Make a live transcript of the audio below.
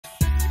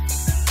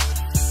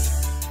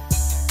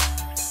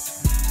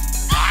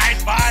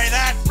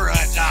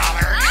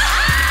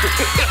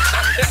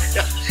Due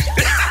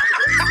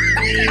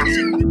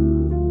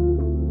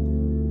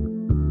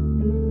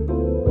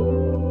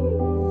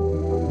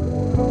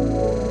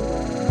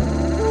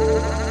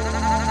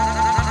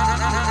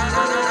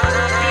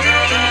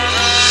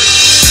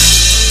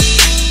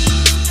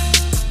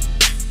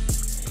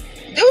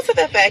to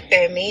the fact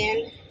that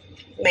men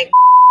make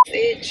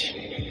itch,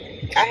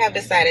 I have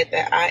decided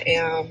that I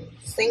am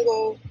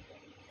single,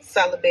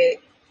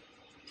 celibate,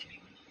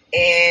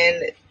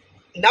 and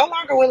no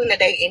longer willing to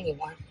date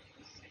anyone.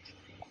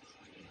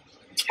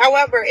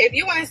 However, if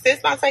you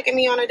insist on taking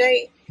me on a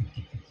date,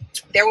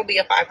 there will be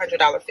a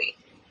 $500 fee.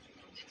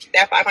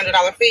 That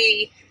 $500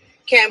 fee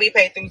can be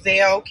paid through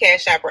Zelle,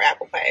 Cash App, or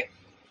Apple Pay.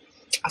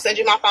 I'll send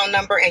you my phone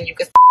number and you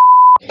can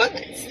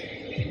buttons.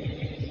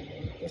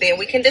 Then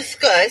we can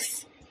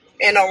discuss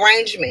an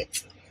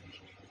arrangement.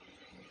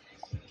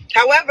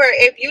 However,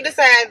 if you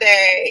decide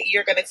that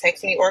you're going to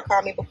text me or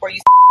call me before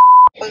you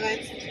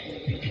buttons,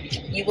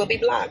 you will be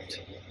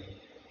blocked.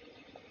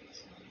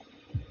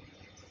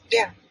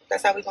 Yeah,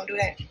 that's how we're going to do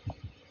that.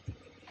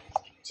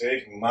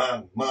 Take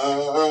my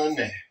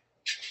money,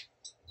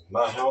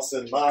 my house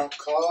and my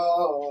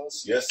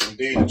cars. Yes,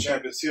 indeed, the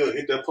champ is here.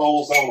 Hit that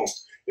pose on him.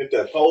 Hit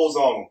that pose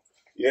on him.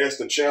 Yes,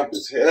 the champ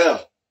is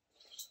here.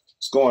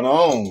 What's going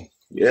on?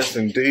 Yes,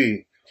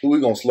 indeed. Who we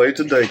gonna slay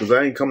today? Because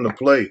I ain't coming to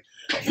play.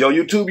 Yo,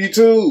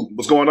 YouTube.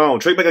 What's going on?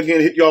 Trey back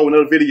again. Hit y'all with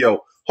another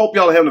video. Hope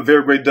y'all are having a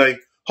very great day.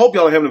 Hope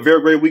y'all are having a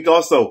very great week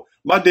also.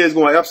 My day is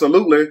going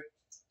absolutely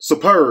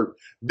superb.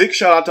 Big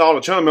shout out to all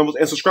the channel members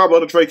and subscribers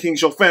of the Trey King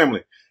Show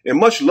family. And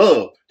much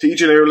love to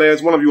each and every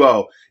last one of you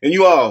all. And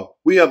you all,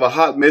 we have a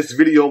hot mess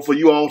video for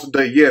you all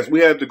today. Yes, we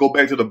have to go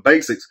back to the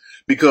basics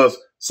because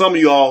some of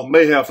you all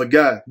may have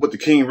forgot what the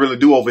King really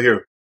do over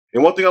here.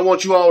 And one thing I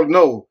want you all to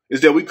know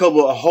is that we cover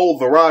a whole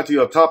variety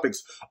of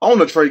topics on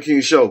the Trey King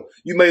Show.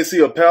 You may see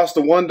a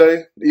pastor one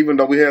day, even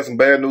though we had some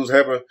bad news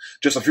happen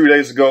just a few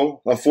days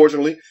ago,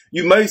 unfortunately.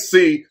 You may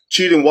see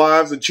cheating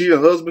wives and cheating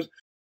husbands.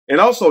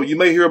 And also, you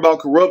may hear about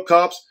corrupt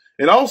cops.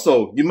 And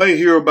also, you may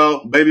hear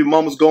about baby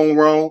mamas going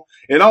wrong.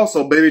 And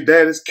also, baby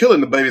daddies killing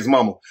the baby's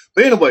mama.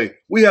 But anyway,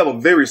 we have a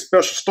very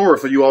special story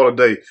for you all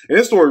today. And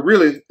this story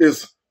really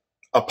is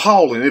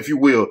appalling, if you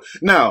will.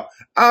 Now,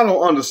 I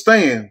don't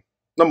understand,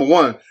 number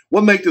one,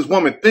 what makes this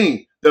woman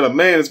think that a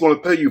man is going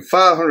to pay you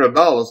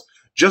 $500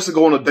 just to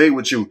go on a date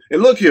with you?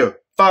 And look here,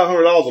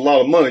 $500 is a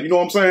lot of money. You know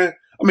what I'm saying?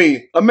 I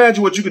mean,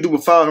 imagine what you could do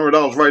with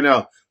 $500 right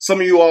now. Some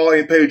of you all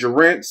ain't paid your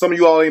rent. Some of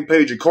you all ain't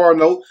paid your car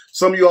note.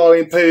 Some of you all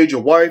ain't paid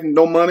your wife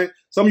no money.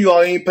 Some of you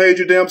all ain't paid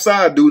your damn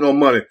side dude no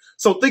money.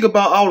 So think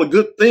about all the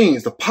good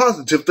things, the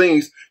positive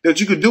things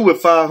that you could do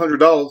with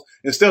 $500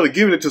 instead of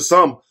giving it to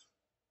some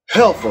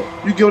helper.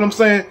 You get what I'm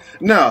saying?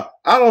 Now,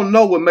 I don't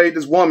know what made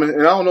this woman,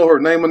 and I don't know her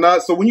name or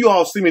not. So when you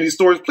all see me these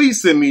stories,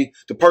 please send me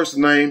the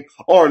person's name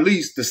or at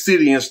least the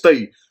city and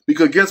state.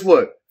 Because guess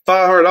what?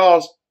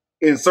 $500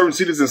 in certain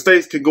cities and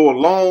states can go a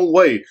long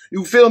way.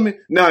 You feel me?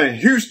 Now in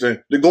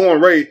Houston, the going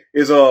rate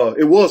is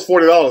it was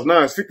 $40,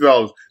 now it's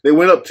 $50. They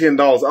went up $10.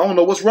 I don't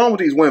know what's wrong with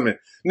these women.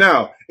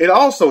 Now, and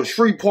also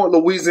Shreveport,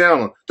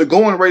 Louisiana, the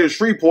going rate of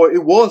Shreveport,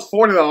 it was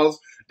 $40.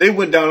 They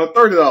went down to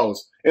 $30.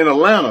 In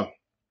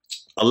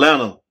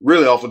Atlanta,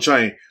 really off the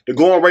chain. The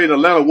going rate in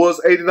Atlanta was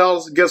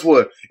 $80. Guess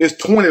what? It's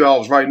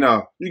 $20 right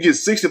now. You get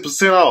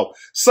 60% off.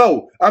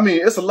 So, I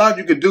mean, it's a lot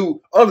you could do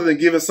other than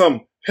giving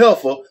some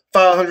helper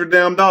 $500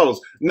 damn.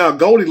 Now,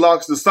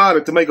 Goldilocks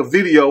decided to make a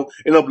video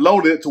and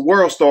upload it to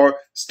WorldStar,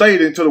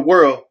 stating to the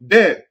world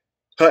that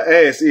her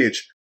ass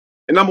itch.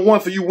 And number one,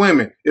 for you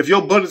women, if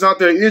your butt is out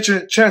there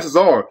itching, chances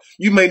are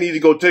you may need to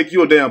go take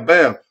you a damn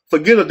bath.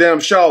 Forget a damn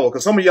shower,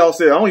 because some of y'all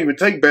say, I don't even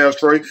take baths,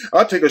 Trey.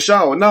 I take a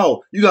shower.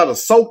 No, you got to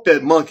soak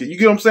that monkey. You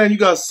get what I'm saying? You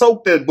got to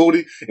soak that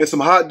booty in some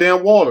hot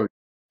damn water.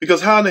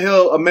 Because how in the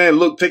hell a man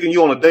look taking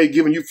you on a date,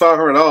 giving you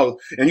 $500,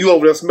 and you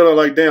over there smelling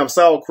like damn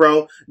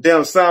sauerkraut,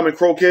 damn salmon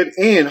croquette,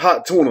 and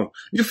hot tuna?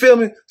 You feel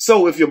me?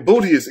 So if your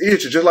booty is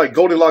itching, just like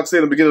Goldilocks said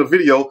in the beginning of the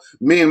video,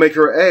 men make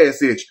her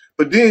ass itch.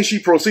 But then she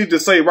proceeded to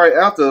say right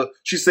after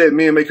she said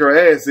men make her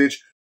ass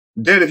itch,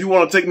 that if you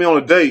want to take me on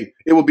a date,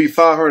 it would be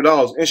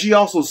 $500. And she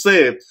also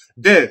said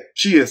that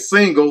she is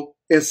single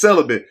and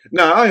celibate.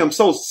 Now, I am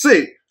so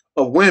sick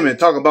of women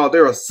talking about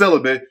they're a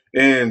celibate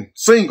and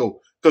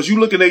single. Because you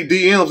look at their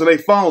DMs and their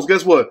phones,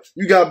 guess what?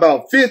 You got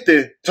about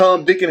 50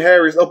 Tom, Dick, and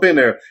Harrys up in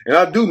there. And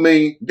I do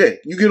mean that.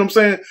 You get what I'm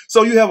saying?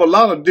 So you have a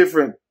lot of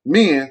different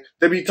men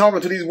that be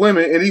talking to these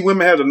women, and these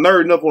women have the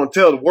nerve enough to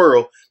tell the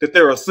world that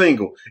they're a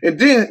single. And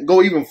then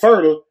go even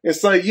further and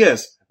say,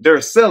 yes, they're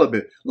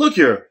celibate. Look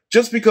here,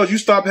 just because you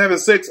stopped having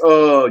sex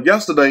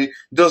yesterday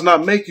does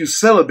not make you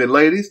celibate,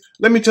 ladies.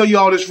 Let me tell you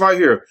all this right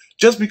here.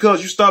 Just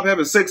because you stopped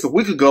having sex a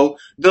week ago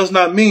does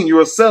not mean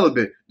you're a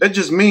celibate. That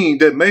just means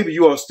that maybe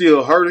you are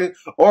still hurting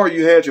or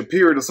you had your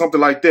period or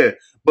something like that.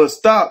 But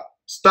stop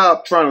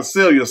trying to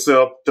sell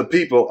yourself to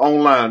people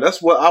online.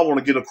 That's what I want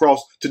to get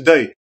across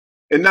today.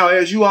 And now,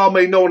 as you all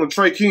may know on the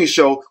Trey King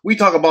Show, we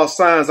talk about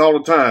signs all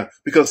the time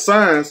because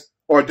signs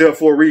are there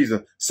for a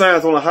reason.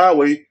 Signs on the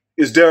highway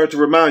is there to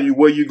remind you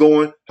where you're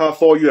going, how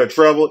far you have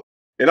traveled,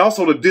 and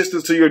also the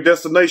distance to your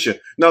destination.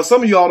 Now,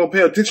 some of y'all don't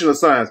pay attention to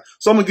signs,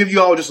 so I'm going to give you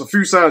all just a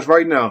few signs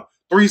right now.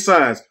 3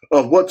 signs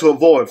of what to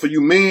avoid for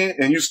you men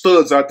and you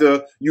studs out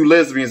there, you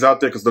lesbians out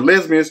there, because the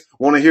lesbians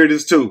want to hear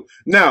this too.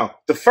 Now,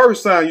 the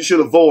first sign you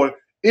should avoid,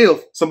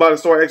 if somebody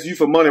start asking you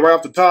for money right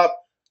off the top,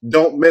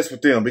 don't mess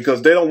with them,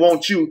 because they don't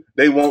want you,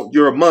 they want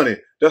your money.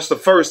 That's the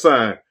first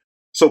sign.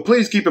 So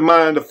please keep in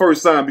mind the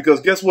first sign,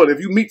 because guess what? If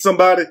you meet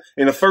somebody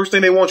and the first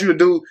thing they want you to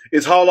do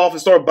is haul off and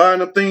start buying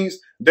them things,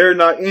 they're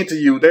not into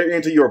you. They're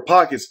into your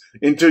pockets,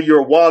 into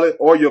your wallet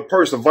or your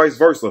purse, or vice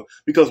versa,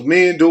 because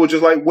men do it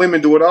just like women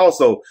do it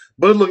also.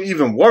 But it look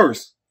even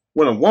worse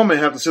when a woman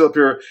have to sit up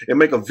here and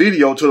make a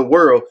video to the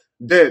world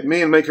that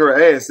men make her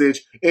ass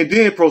itch, and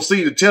then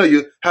proceed to tell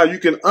you how you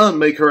can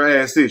unmake her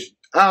ass itch.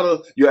 Either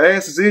your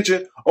ass is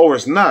itching or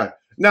it's not.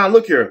 Now,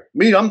 look here.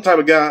 Me, I'm the type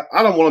of guy,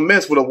 I don't want to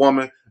mess with a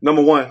woman,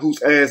 number one,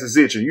 whose ass is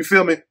itching. You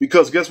feel me?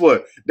 Because guess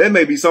what? There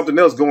may be something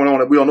else going on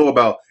that we don't know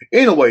about.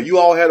 Anyway, you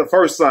all had the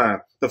first sign.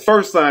 The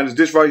first sign is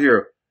this right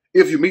here.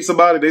 If you meet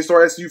somebody, they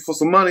start asking you for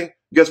some money,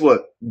 guess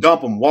what?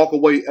 Dump them. Walk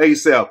away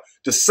ASAP.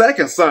 The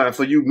second sign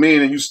for you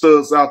men and you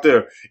studs out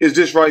there is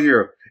this right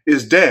here.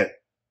 Is that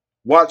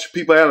watch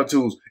people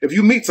attitudes. If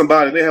you meet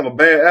somebody and they have a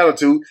bad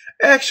attitude,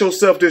 ask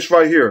yourself this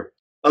right here.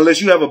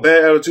 Unless you have a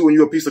bad attitude and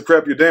you're a piece of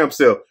crap your damn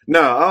self.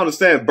 Now, I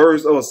understand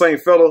birds of the same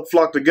feather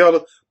flock together,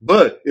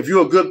 but if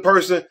you're a good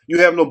person, you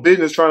have no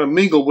business trying to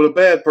mingle with a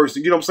bad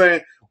person. You know what I'm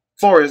saying?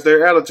 Far as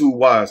their attitude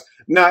wise.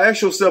 Now,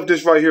 ask yourself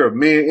this right here,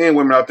 men and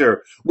women out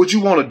there. Would you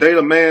want to date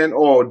a man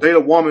or date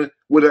a woman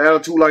with an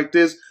attitude like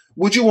this?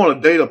 Would you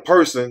want to date a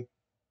person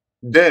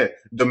that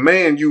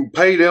demand you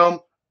pay them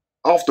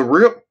off the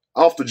rip,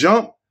 off the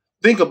jump?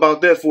 Think about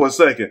that for a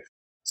second.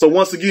 So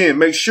once again,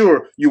 make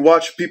sure you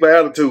watch people's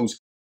attitudes.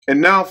 And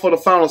now for the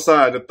final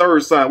sign, the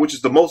third sign, which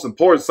is the most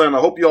important sign. I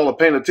hope you all are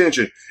paying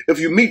attention. If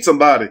you meet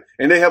somebody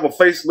and they have a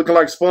face looking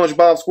like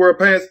SpongeBob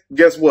SquarePants,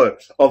 guess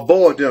what?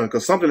 Avoid them,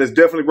 because something is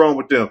definitely wrong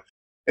with them.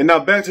 And now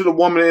back to the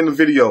woman in the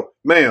video.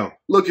 Ma'am,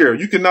 look here.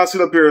 You cannot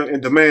sit up here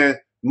and demand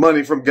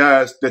money from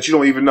guys that you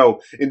don't even know.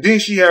 And then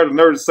she had the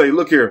nerve to say,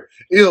 look here,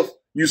 if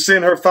you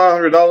send her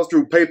 $500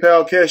 through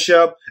PayPal, Cash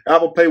App,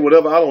 Apple Pay,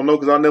 whatever, I don't know,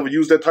 because I never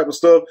use that type of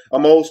stuff.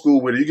 I'm old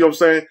school with it. You get what I'm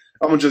saying?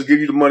 I'm going to just give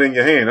you the money in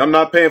your hand. I'm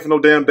not paying for no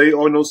damn date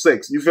or no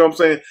sex. You feel what I'm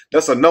saying?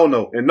 That's a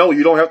no-no. And no,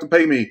 you don't have to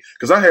pay me.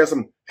 Because I had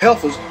some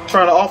heifers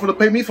trying to offer to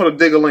pay me for the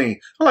digger-lean.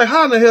 I'm like,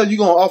 how in the hell you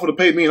going to offer to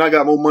pay me and I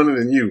got more money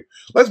than you?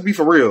 Let's be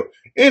for real.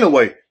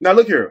 Anyway, now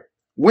look here.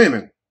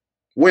 Women.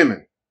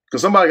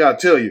 Because somebody got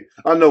to tell you.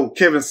 I know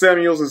Kevin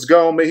Samuels is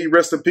gone. May he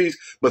rest in peace.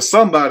 But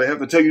somebody have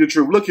to tell you the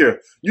truth. Look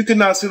here. You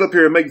cannot sit up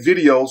here and make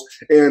videos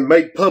and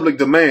make public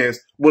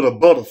demands with a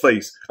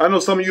butterface. I know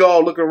some of you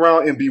all looking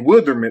around in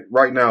bewilderment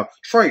right now.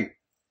 Trey,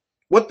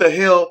 what the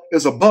hell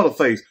is a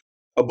butterface?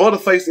 A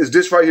butterface is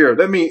this right here.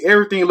 That means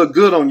everything look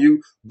good on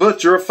you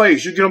but your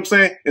face. You get what I'm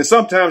saying? And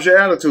sometimes your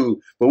attitude.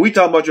 But we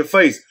talking about your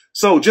face.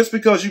 So just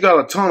because you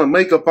got a ton of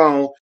makeup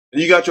on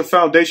and you got your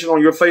foundation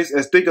on your face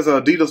as thick as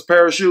an Adidas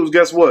pair of shoes,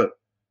 guess what?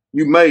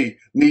 You may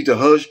need to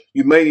hush.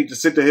 You may need to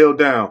sit the hell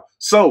down.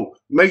 So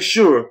make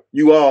sure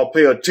you all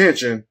pay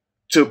attention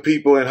to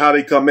people and how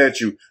they come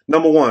at you.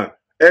 Number one,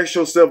 ask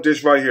yourself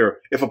this right here.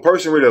 If a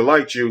person really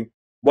liked you,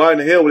 why in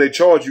the hell would they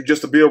charge you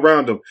just to be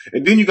around them?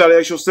 And then you got to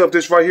ask yourself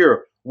this right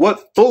here.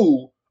 What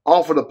fool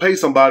offered to pay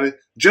somebody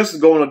just to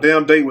go on a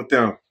damn date with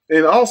them?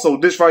 And also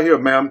this right here,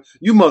 ma'am,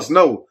 you must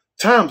know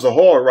times are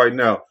hard right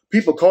now.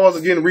 People cars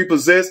are getting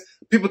repossessed.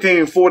 People can't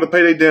even afford to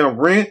pay their damn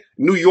rent.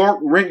 New York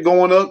rent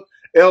going up.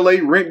 LA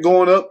rent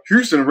going up,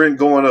 Houston rent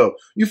going up.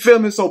 You feel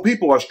me? So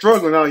people are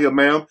struggling out here,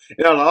 ma'am.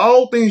 And out of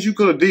all things you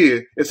could have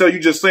did, instead of you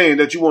just saying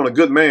that you want a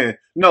good man,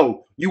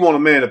 no, you want a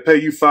man to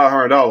pay you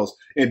 $500.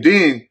 And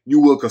then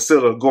you will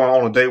consider going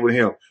on a date with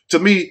him. To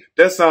me,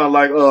 that sounds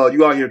like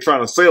you out here trying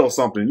to sell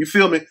something. You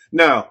feel me?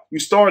 Now, you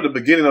started the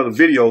beginning of the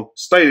video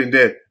stating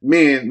that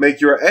men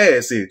make your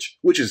ass itch,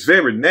 which is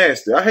very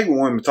nasty. I hate when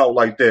women talk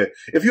like that.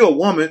 If you're a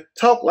woman,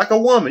 talk like a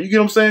woman. You get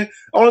what I'm saying?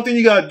 Only thing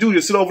you got to do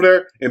is sit over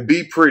there and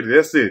be pretty.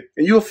 That's it.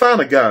 And you'll find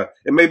a guy.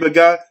 And maybe a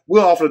guy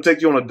will offer to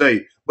take you on a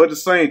date. But at the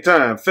same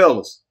time,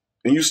 fellas,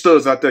 and you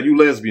studs out there, you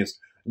lesbians,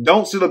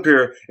 don't sit up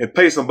here and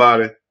pay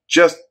somebody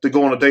just to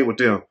go on a date with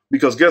them.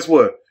 Because guess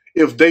what?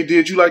 If they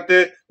did you like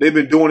that, they've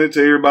been doing it to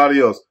everybody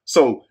else.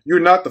 So you're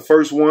not the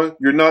first one.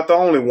 You're not the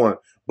only one.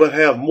 But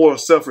have more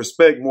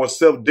self-respect, more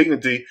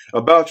self-dignity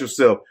about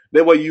yourself.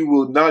 That way you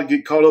will not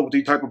get caught up with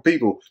these type of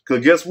people.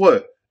 Because guess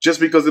what?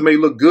 Just because it may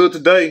look good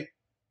today,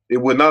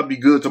 it will not be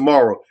good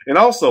tomorrow. And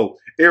also,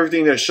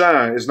 everything that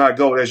shines is not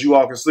gold, as you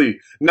all can see.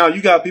 Now,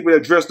 you got people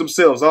that dress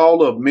themselves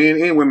all up.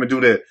 Men and women do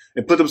that.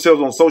 And put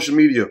themselves on social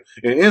media.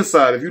 And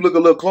inside, if you look a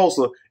little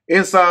closer,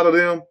 inside of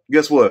them,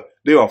 guess what?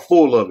 They are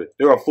full of it.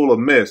 They are full of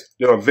mess.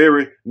 They are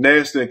very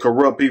nasty and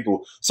corrupt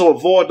people. So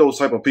avoid those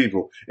type of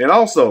people. And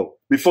also,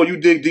 before you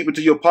dig deep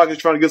into your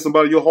pockets trying to get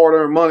somebody your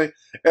hard-earned money,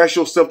 ask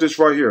yourself this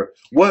right here.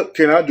 What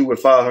can I do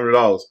with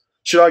 $500?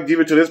 Should I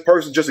give it to this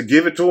person just to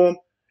give it to them?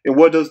 And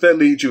what does that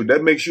lead you?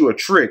 That makes you a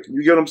trick.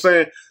 You get what I'm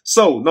saying?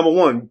 So, number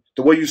one,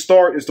 the way you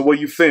start is the way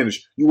you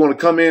finish. You want to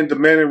come in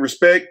demanding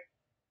respect?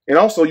 And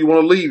also, you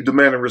want to leave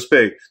demanding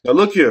respect. Now,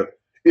 look here.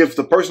 If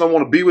the person don't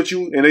want to be with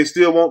you and they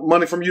still want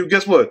money from you,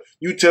 guess what?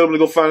 You tell them to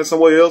go find it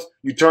somewhere else.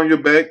 You turn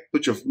your back,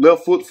 put your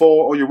left foot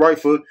forward or your right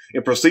foot,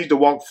 and proceed to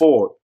walk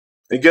forward.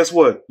 And guess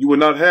what? You will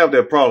not have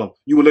that problem.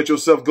 You will let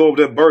yourself go of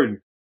that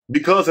burden.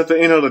 Because at the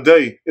end of the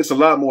day, it's a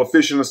lot more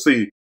fish in the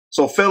sea.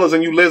 So fellas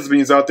and you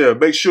lesbians out there,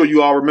 make sure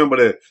you all remember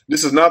that.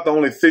 This is not the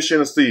only fish in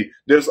the sea.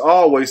 There's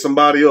always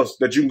somebody else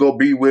that you can go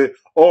be with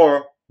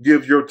or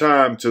give your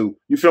time to.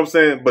 You feel what I'm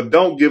saying? But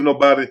don't give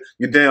nobody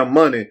your damn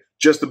money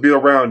just to be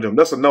around them.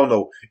 That's a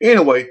no-no.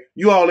 Anyway,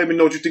 you all let me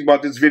know what you think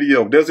about this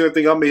video. If there's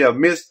anything I may have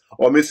missed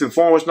or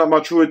misinformed, it's not my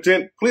true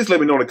intent, please let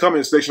me know in the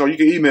comment section or you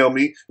can email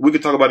me. We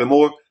can talk about it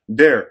more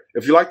there.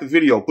 If you like the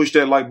video, push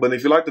that like button.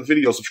 If you like the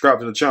video, subscribe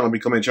to the channel and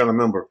become a channel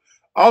member.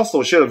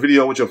 Also, share the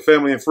video with your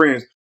family and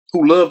friends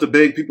who love to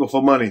beg people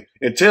for money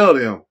and tell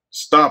them,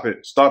 stop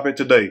it. Stop it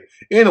today.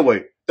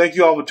 Anyway, thank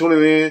you all for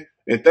tuning in.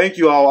 And thank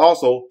you all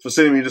also for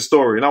sending me the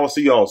story. And I will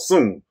see y'all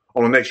soon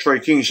on the next Trey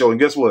King Show. And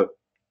guess what?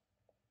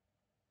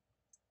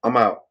 I'm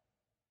out.